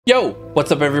Yo,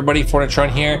 what's up everybody, Fortnitron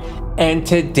here, and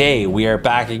today we are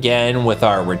back again with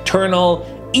our Returnal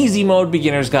Easy Mode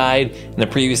Beginner's Guide. In the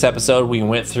previous episode, we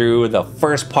went through the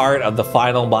first part of the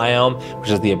final biome, which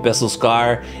is the Abyssal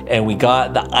Scar, and we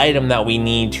got the item that we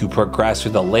need to progress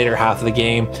through the later half of the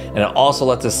game, and it also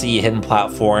lets us see hidden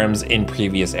platforms in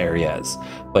previous areas.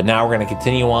 But now we're going to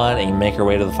continue on and make our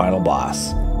way to the final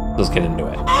boss. Let's get into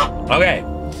it. Okay,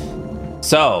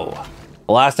 so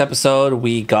last episode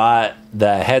we got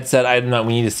the headset item that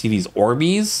we need to see these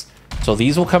Orbeez, so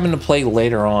these will come into play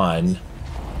later on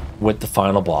with the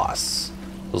final boss.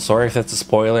 So sorry if that's a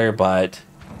spoiler, but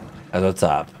that's what's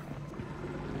up.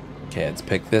 Okay, let's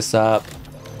pick this up.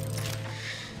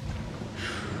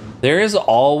 There is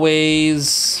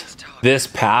always this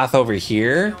path over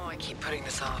here. I keep putting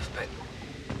this off, but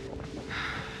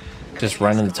just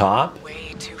run to the top.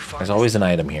 There's always an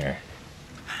item here.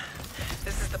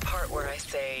 This is the part where I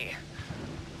say,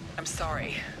 I'm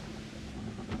sorry.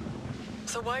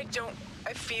 So why don't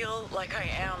I feel like I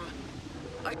am?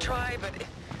 I try, but...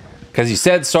 Because you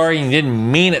said sorry and you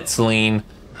didn't mean it, Celine.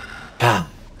 Ah,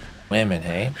 women,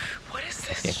 hey? What is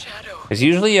this shadow? There's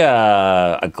usually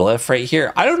a glyph right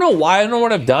here. I don't know why, I don't know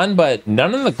what I've done, but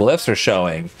none of the glyphs are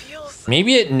showing.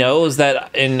 Maybe it knows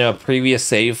that in a previous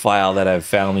save file that I've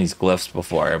found these glyphs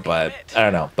before, but I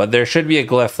don't know. But there should be a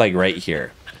glyph like right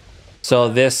here. So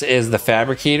this is the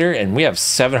fabricator, and we have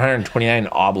 729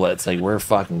 oblets. Like, we're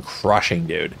fucking crushing,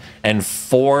 dude. And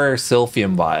 4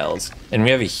 silphium vials, and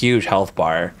we have a huge health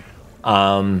bar.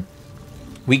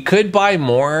 We could buy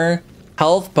more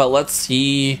health, but let's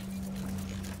see.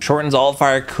 Shortens alt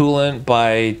fire coolant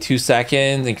by 2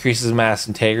 seconds, increases mass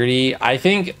integrity. I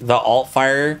think the alt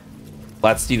fire,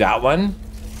 let's do that one.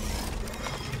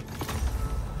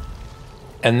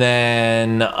 And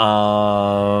then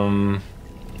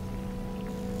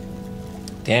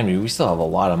damn, dude, we still have a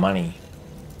lot of money.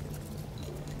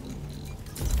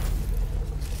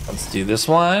 Let's do this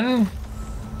one.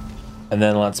 And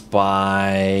then let's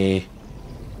buy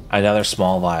another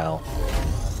small vial.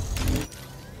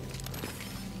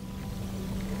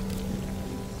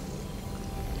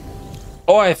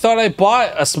 Oh, I thought I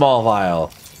bought a small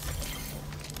vial.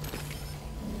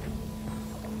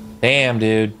 Damn,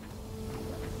 dude.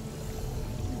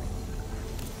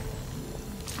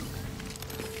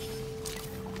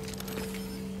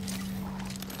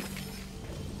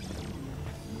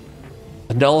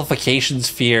 The nullification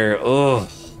sphere. Ugh.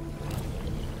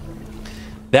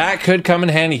 That could come in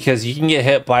handy because you can get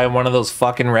hit by one of those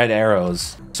fucking red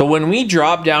arrows. So when we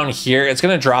drop down here, it's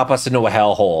going to drop us into a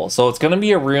hellhole. So it's going to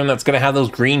be a room that's going to have those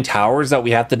green towers that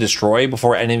we have to destroy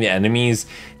before any of the enemies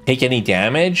take any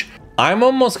damage. I'm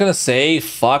almost going to say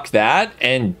fuck that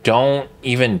and don't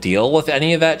even deal with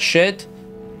any of that shit.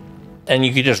 And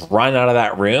you could just run out of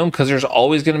that room because there's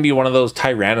always going to be one of those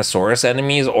Tyrannosaurus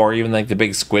enemies or even like the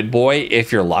big squid boy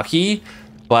if you're lucky.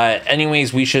 But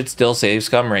anyways, we should still save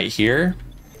scum right here.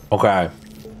 Okay.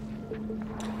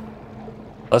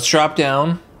 Let's drop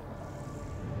down.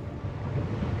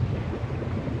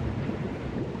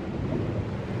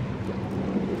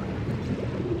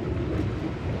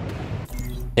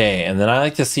 Okay, and then I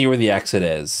like to see where the exit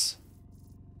is.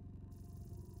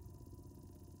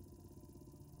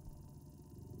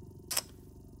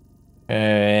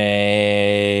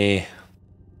 Okay.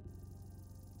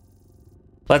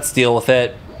 Let's deal with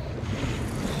it.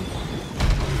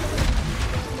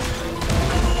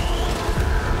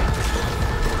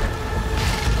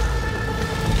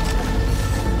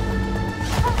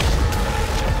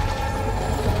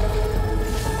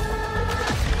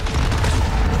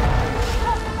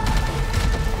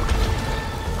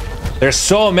 There's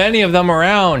so many of them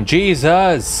around,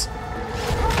 Jesus.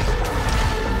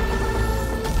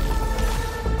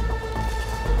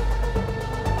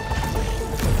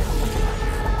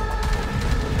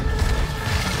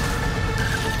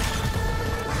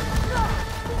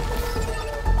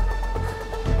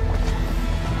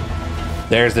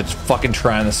 There's the fucking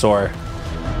Tyrannosaur.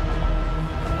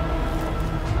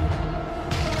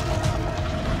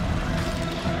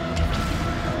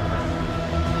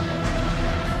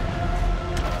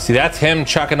 See, that's him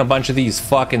chucking a bunch of these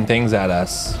fucking things at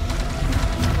us.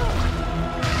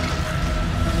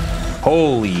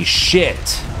 Holy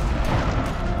shit.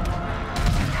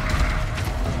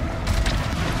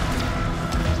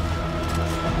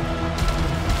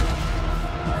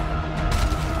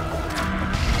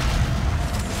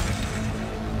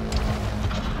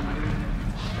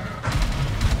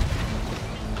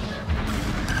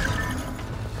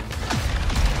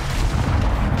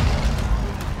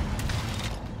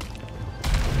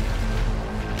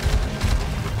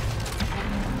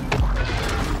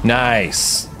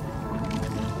 Nice.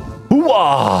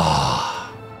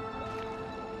 Ooh-ah.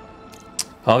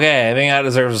 Okay, I think that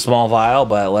deserves a small vial,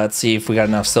 but let's see if we got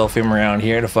enough silphium around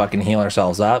here to fucking heal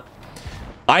ourselves up.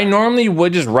 I normally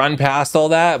would just run past all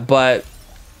that, but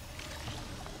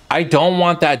I don't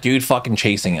want that dude fucking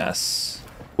chasing us,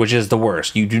 which is the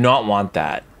worst. You do not want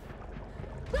that.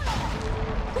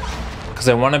 Because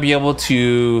I want to be able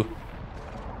to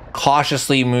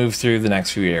cautiously move through the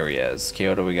next few areas. Okay,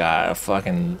 what do we got? A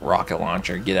fucking rocket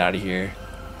launcher. Get out of here.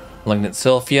 Malignant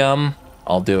silphium.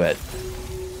 I'll do it.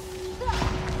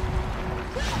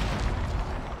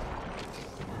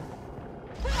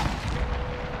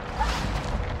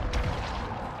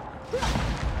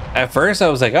 At first I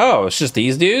was like, oh, it's just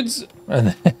these dudes?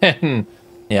 And then,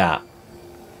 yeah.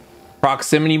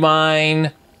 Proximity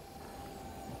mine.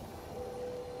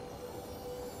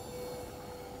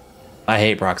 I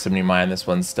hate proximity mine. This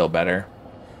one's still better.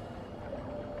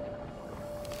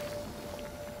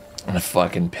 And a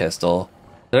fucking pistol.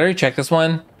 Did I already check this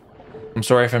one? I'm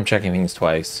sorry if I'm checking things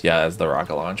twice. Yeah, that's the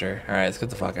rocket launcher. All right, let's get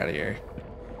the fuck out of here.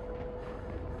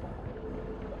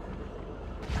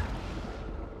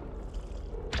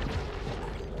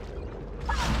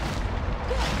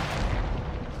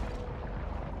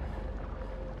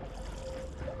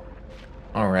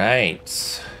 All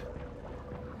right.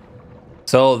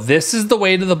 So this is the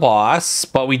way to the boss,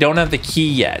 but we don't have the key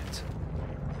yet.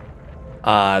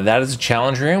 That is a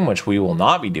challenge room, which we will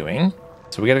not be doing.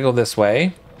 So we gotta go this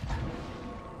way.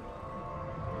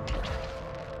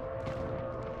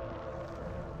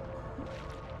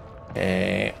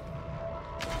 Okay.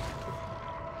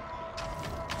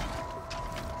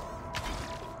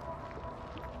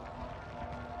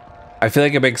 I feel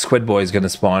like a big squid boy is gonna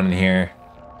spawn in here.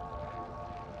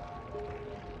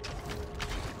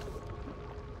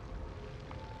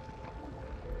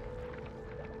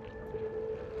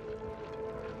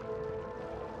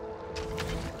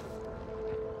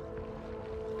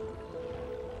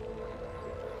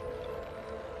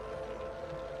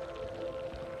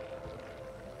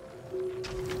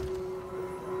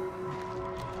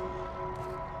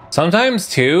 Sometimes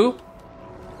too,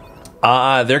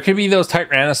 there could be those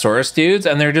Tyrannosaurus dudes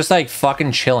and they're just like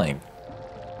fucking chilling.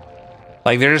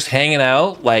 Like they're just hanging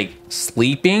out, like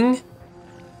sleeping,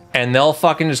 and they'll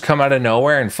fucking just come out of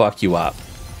nowhere and fuck you up.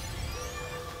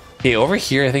 Okay, over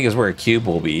here I think is where a cube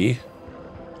will be.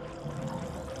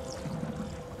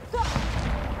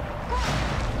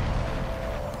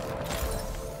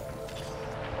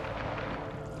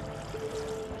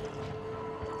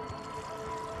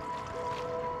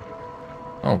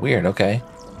 Oh, weird. Okay.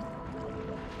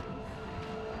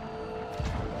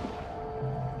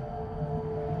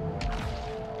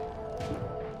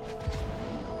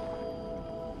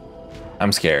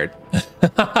 I'm scared.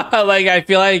 Like I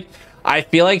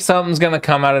feel like something's gonna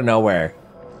come out of nowhere.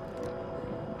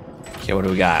 Okay, what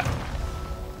do we got?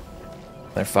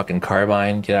 Another fucking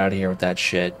carbine. Get out of here with that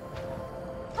shit.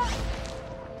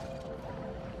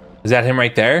 Is that him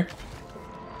right there?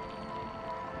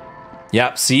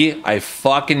 Yep, see? I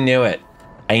fucking knew it.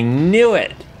 I knew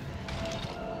it.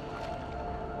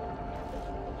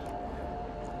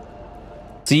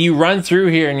 So you run through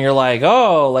here and you're like,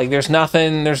 oh, like there's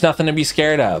nothing to be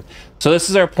scared of. So this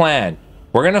is our plan.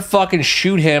 We're gonna fucking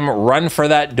shoot him, run for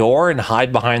that door, and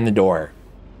hide behind the door.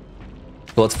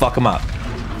 So let's fuck him up.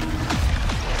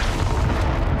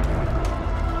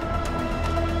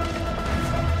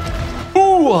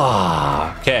 Ooh,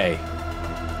 okay.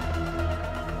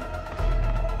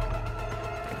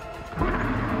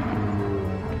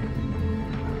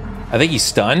 I think he's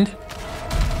stunned.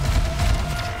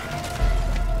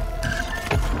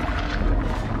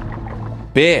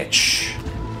 Bitch.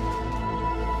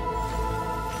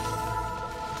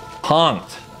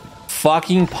 Punked.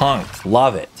 Fucking punked.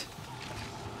 Love it.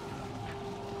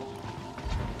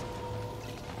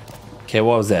 Okay,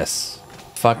 what was this?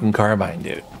 Fucking carbine,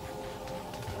 dude.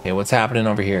 Okay, what's happening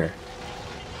over here?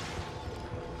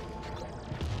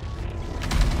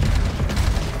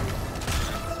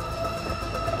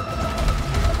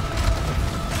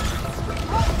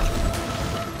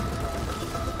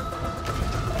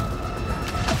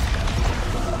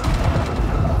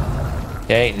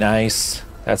 Okay, nice.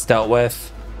 That's dealt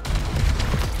with.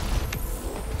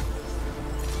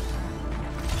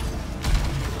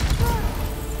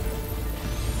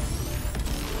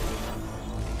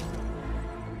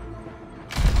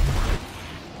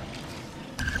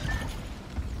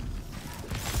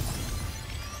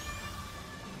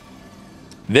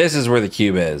 This is where the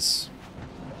cube is.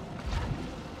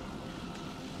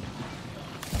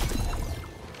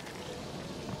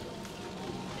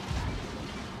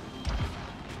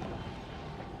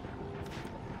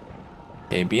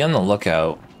 Okay, be on the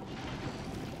lookout.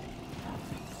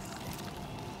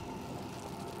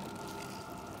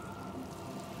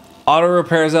 Auto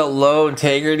repairs at low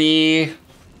integrity.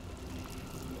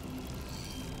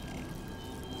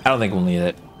 I don't think we'll need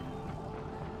it.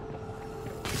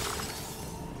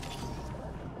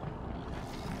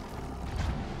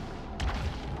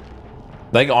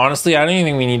 Like, honestly, I don't even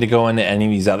think we need to go into any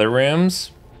of these other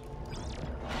rooms.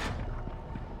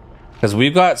 Because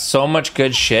we've got so much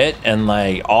good shit, and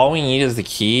like, all we need is the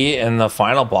key, and the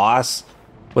final boss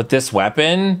with this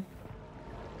weapon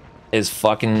is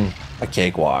fucking a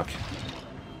cakewalk.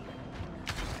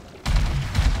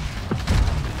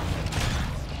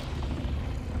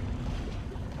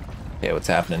 Okay, what's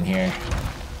happening here?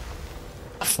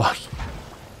 Fuck.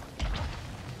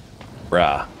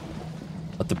 Bruh.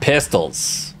 With the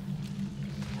pistols.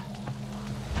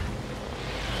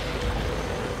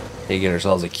 Okay, get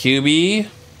ourselves a QB.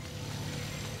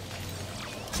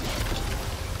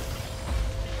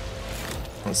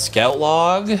 A scout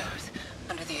log.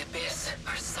 Under the abyss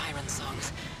are siren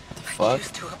songs. What the fuck? I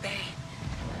used to obey.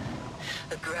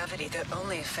 The gravity that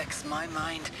only affects my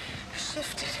mind has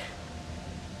shifted.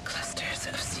 Clusters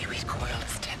of seaweed coil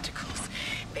its tentacles.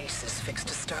 Bases fixed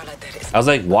to starlight that is. I was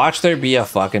like, watch there be a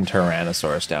fucking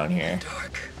Tyrannosaurus down here.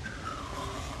 Dark.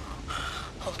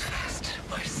 Hold fast,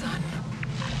 my son.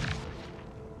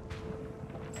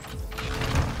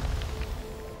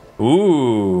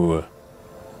 Ooh.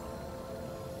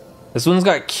 This one's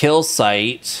got kill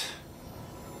sight.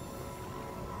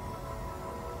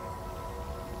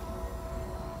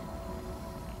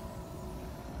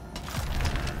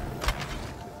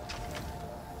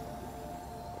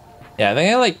 Yeah, I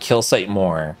think I like kill sight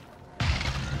more.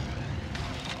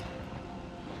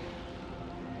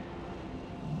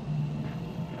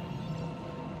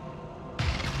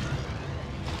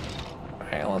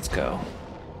 Alright, let's go.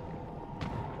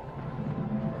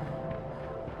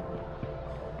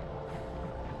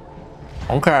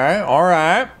 Okay,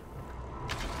 alright.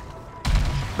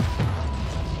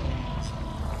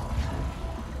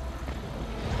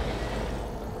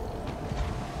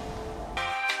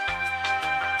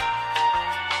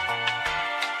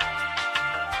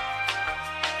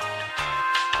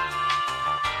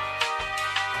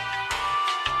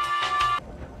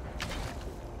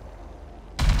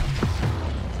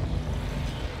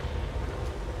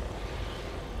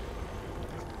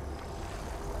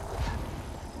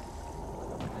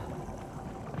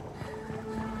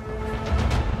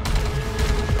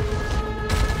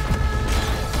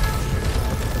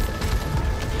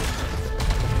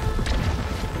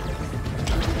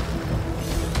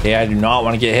 Okay, I do not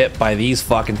want to get hit by these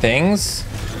fucking things.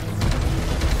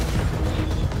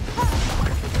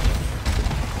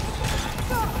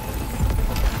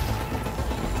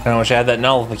 I wish I had that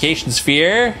nullification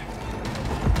sphere.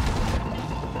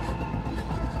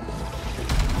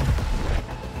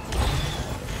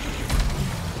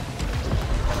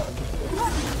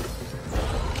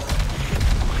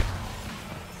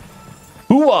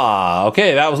 Hooah!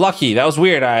 Okay, that was lucky. That was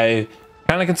weird. I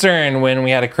kind of concerned when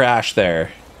we had a crash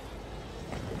there.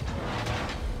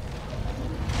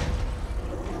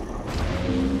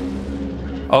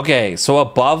 Okay, so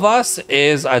above us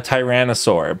is a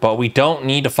Tyrannosaur, but we don't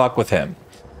need to fuck with him.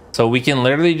 So we can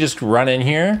literally just run in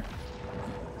here.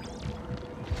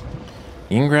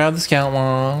 You can grab the scout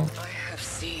log.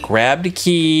 Grab the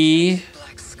key.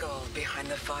 Black skull behind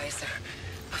the visor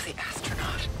of the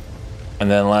astronaut. And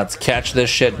then let's catch this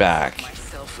shit back.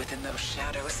 Myself within those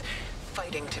shadows,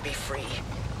 fighting to be free.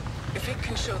 If it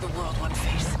can show the world one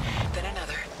face, then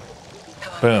another.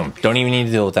 Boom. Don't even need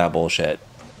to deal with that bullshit.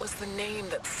 Was the name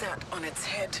that sat on its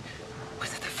head?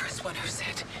 Was it the first one who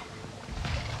said,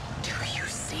 "Do you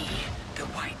see the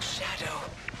white shadow?"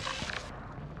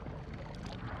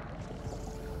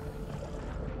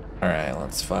 Alright,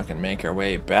 let's fucking make our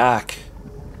way back.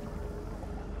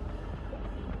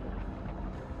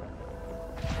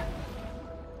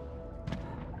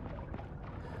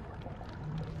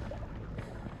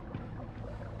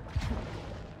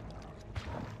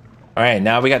 Alright,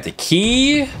 now we got the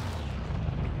key.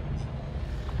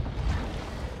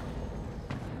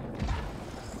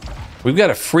 We've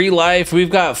got a free life. We've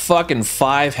got fucking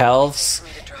 5 healths.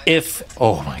 If,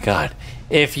 oh my god.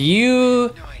 If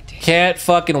you can't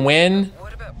fucking win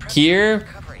here,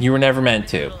 you were never meant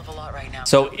to.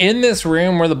 So in this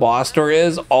room where the boss door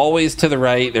is, always to the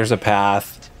right, there's a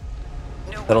path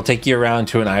that'll take you around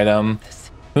to an item.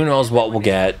 Who knows what we'll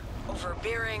get.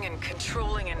 Overbearing and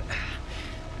controlling, and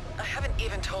I haven't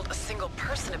even told a single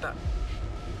person about.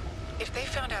 If they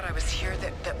found out I was here,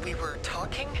 that we were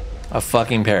talking. A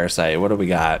fucking parasite. What do we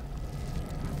got?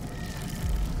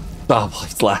 Oh,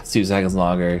 please last 2 seconds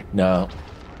longer. No,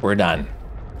 we're done.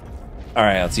 All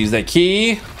right, let's use that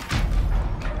key.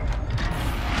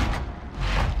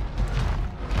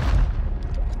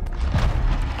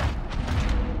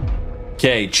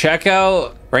 Okay, check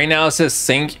out. Right now it says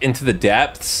sink into the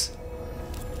depths.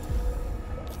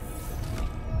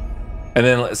 And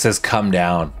then it says come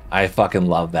down. I fucking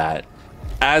love that.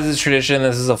 As is tradition,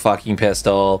 this is a fucking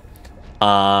pistol.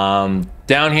 Down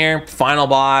here, final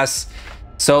boss.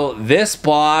 So this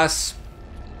boss,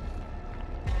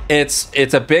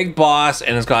 it's a big boss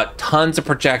and it's got tons of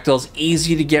projectiles,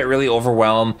 easy to get really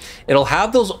overwhelmed. It'll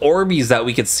have those Orbeez that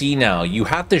we could see now. You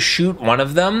have to shoot one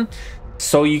of them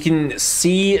so you can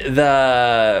see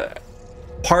the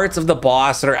parts of the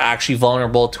boss that are actually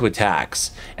vulnerable to attacks.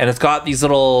 And it's got these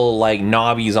little like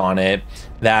knobbies on it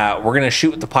that we're gonna shoot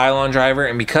with the pylon driver,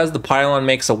 and because the pylon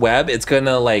makes a web, it's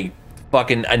gonna like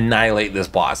fucking annihilate this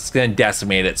boss. It's gonna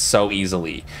decimate it so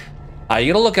easily.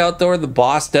 You gotta look out though, the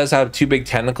boss does have two big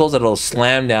tentacles that it'll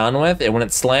slam down with, and when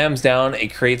it slams down,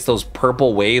 it creates those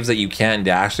purple waves that you can't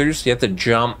dash through, so you have to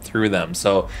jump through them.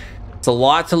 So it's a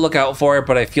lot to look out for,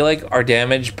 but I feel like our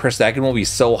damage per second will be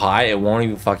so high it won't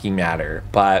even fucking matter.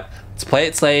 But let's play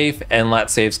it safe and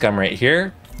let's save scum right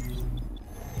here.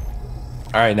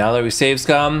 All right, now that we save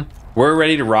scum, we're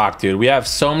ready to rock, dude. We have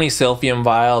so many Silphium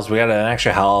vials. We got an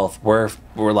extra health. We're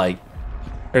like,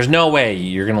 there's no way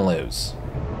you're gonna lose.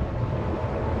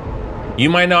 You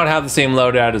might not have the same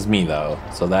loadout as me though,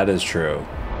 so that is true.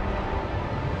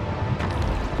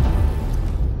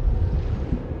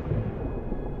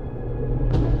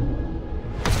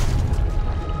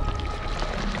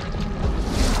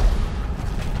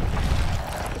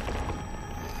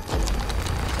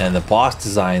 And the boss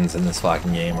designs in this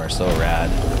fucking game are so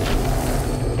rad.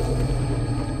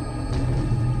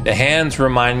 The hands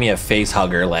remind me of face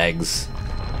hugger legs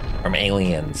from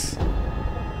Aliens.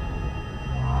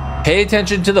 Pay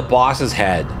attention to the boss's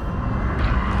head.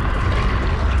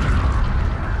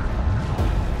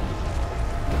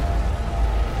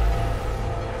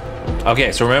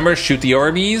 Okay, so remember, shoot the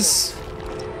Orbeez,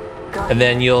 and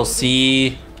then you'll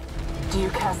see. Do you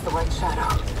cast the white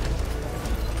shadow?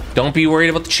 Don't be worried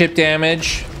about the chip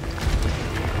damage.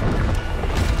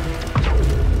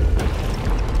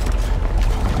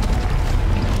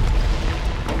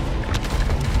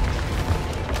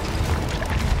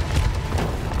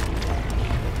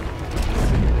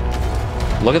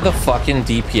 Look at the fucking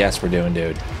DPS we're doing,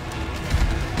 dude.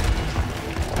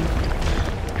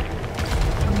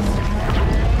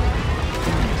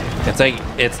 It's like,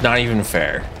 it's not even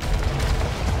fair.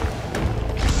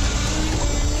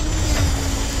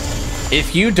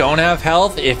 If you don't have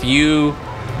health, if you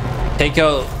take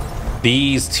out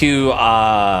these two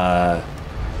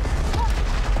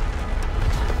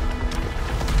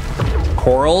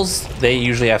corals, they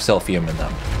usually have Silphium in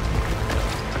them.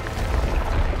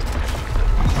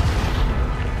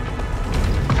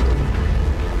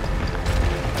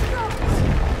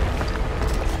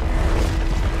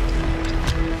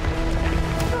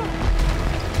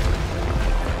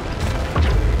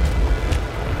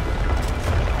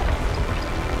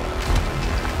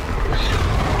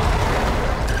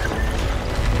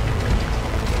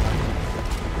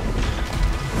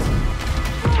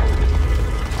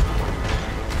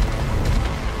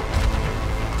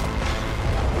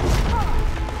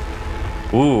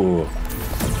 Ooh.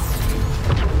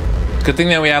 Good thing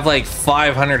that we have like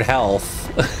 500 health.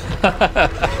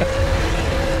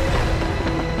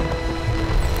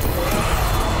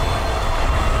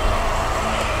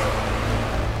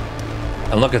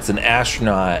 And look, it's an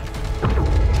astronaut.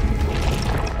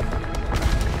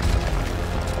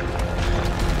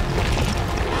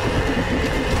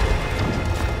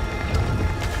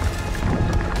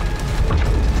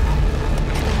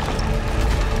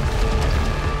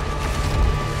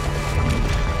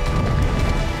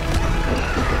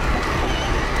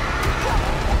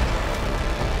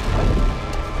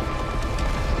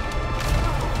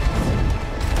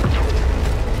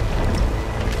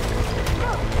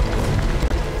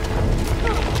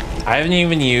 I haven't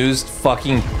even used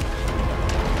fucking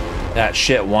that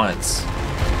shit once.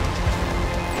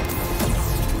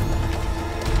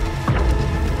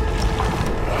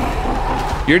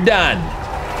 You're done.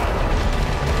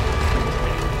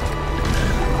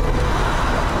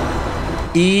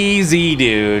 Easy,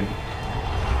 dude.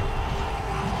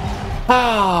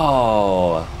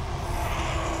 Oh.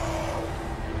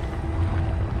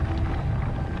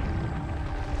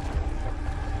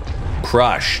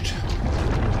 Crushed.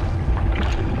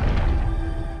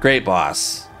 Great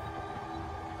boss.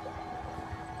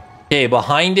 Okay,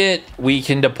 behind it, we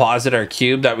can deposit our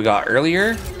cube that we got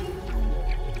earlier.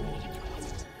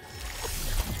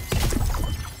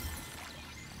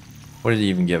 What did he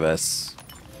even give us?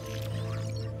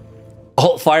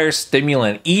 Alt fire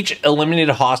stimulant. Each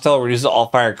eliminated hostile reduces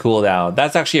alt fire cooldown.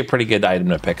 That's actually a pretty good item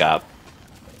to pick up.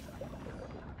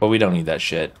 But we don't need that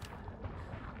shit.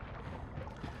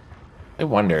 I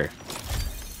wonder.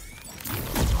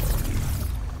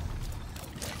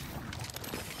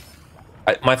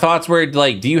 My thoughts were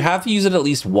like, do you have to use it at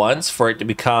least once for it to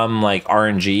become like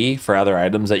RNG for other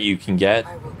items that you can get?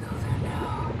 I will go there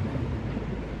now.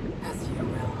 As you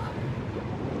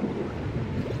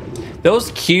will.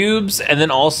 Those cubes, and then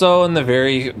also in the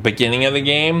very beginning of the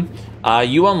game,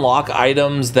 you unlock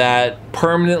items that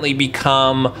permanently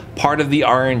become part of the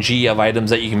RNG of items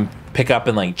that you can pick up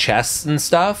in like chests and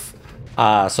stuff.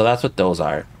 So that's what those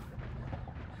are.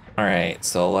 All right,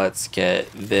 so let's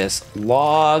get this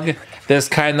log. This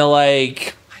kind of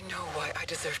like I know why I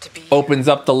deserve to be opens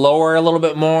up the lower a little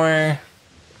bit more.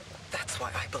 That's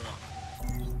why I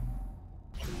belong.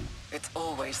 It's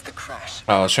always the crash.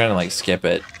 Oh, I was trying to like skip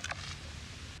it.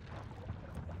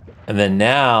 And then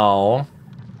now,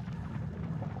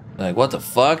 like, what the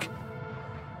fuck?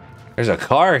 There's a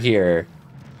car here.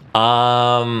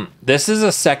 This is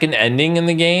a second ending in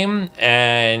the game,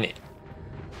 and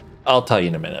I'll tell you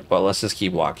in a minute, but let's just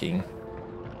keep walking.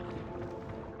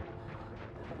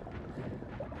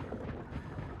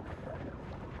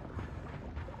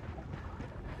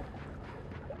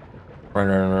 Run,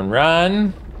 run, run,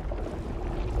 run.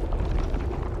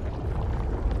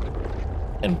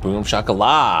 And boom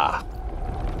shakallah.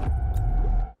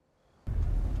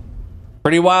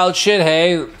 Pretty wild shit,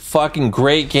 hey. Fucking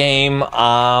great game.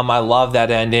 I love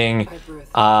that ending.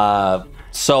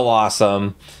 So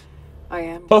awesome. I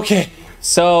am. Okay,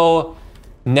 so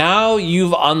now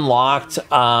you've unlocked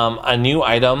a new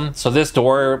item. So this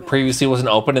door previously wasn't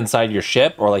open inside your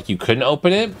ship, or like you couldn't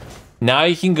open it. Now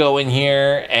you can go in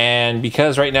here, and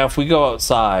because right now if we go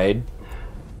outside,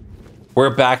 we're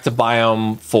back to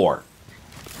biome 4.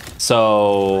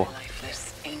 So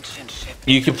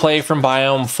you can play from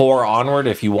biome 4 onward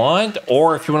if you want,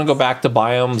 or if you want to go back to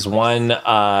biomes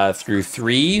 1 through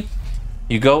 3,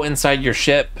 you go inside your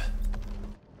ship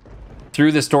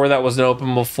through this door that wasn't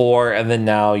open before, and then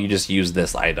now you just use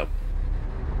this item.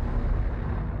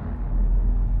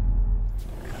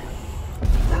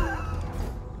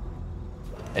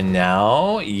 And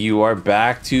now you are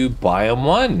back to biome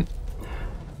 1.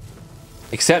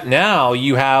 Except now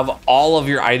you have all of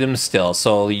your items still.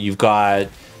 So you've got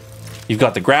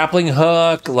the grappling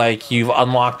hook, like you've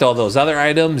unlocked all those other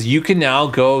items. You can now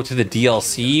go to the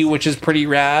DLC, which is pretty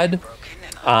rad.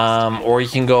 Or you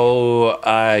can go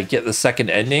get the second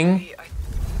ending.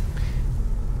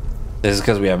 This is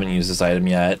because we haven't used this item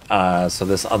yet. So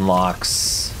this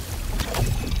unlocks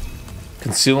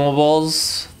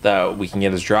consumables that we can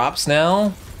get as drops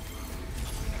now.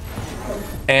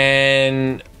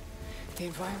 And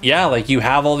yeah, like you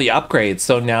have all the upgrades.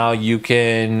 So now you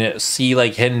can see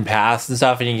like hidden paths and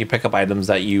stuff, and you can pick up items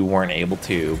that you weren't able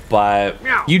to. But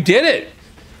you did it.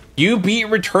 You beat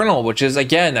Returnal, which is,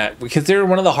 again, considered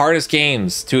one of the hardest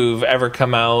games to have ever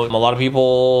come out. A lot of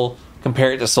people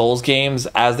compare it to Souls games,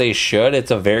 as they should.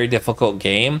 It's a very difficult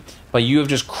game, but you have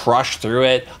just crushed through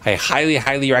it. I highly,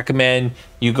 highly recommend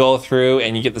you go through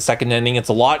and you get the second ending. It's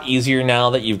a lot easier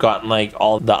now that you've gotten like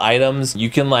all the items.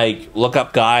 You can like look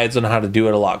up guides on how to do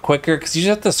it a lot quicker, because you just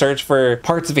have to search for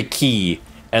parts of a key.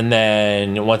 And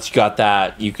then once you got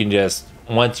that, you can just,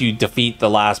 once you defeat the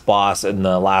last boss in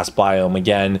the last biome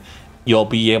again, you'll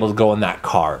be able to go in that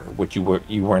car, which you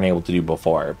weren't able to do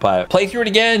before. But play through it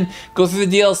again, go through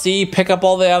the DLC, pick up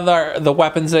all the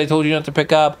weapons that I told you not to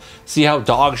pick up, see how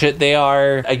dog shit they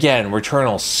are. Again,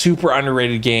 Returnal, super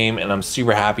underrated game, and I'm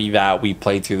super happy that we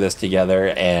played through this together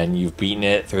and you've beaten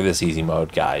it through this easy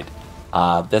mode guide.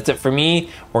 That's it for me.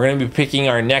 We're going to be picking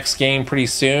our next game pretty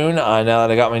soon, now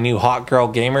that I got my new Hot Girl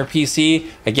Gamer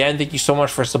PC. Again, thank you so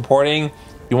much for supporting. If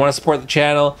you want to support the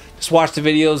channel, just watch the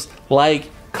videos, like,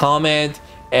 comment,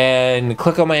 and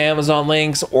click on my Amazon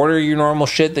links. Order your normal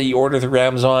shit that you order through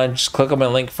Amazon. Just click on my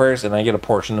link first, and I get a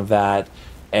portion of that,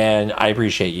 and I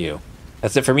appreciate you.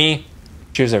 That's it for me.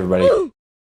 Cheers, everybody.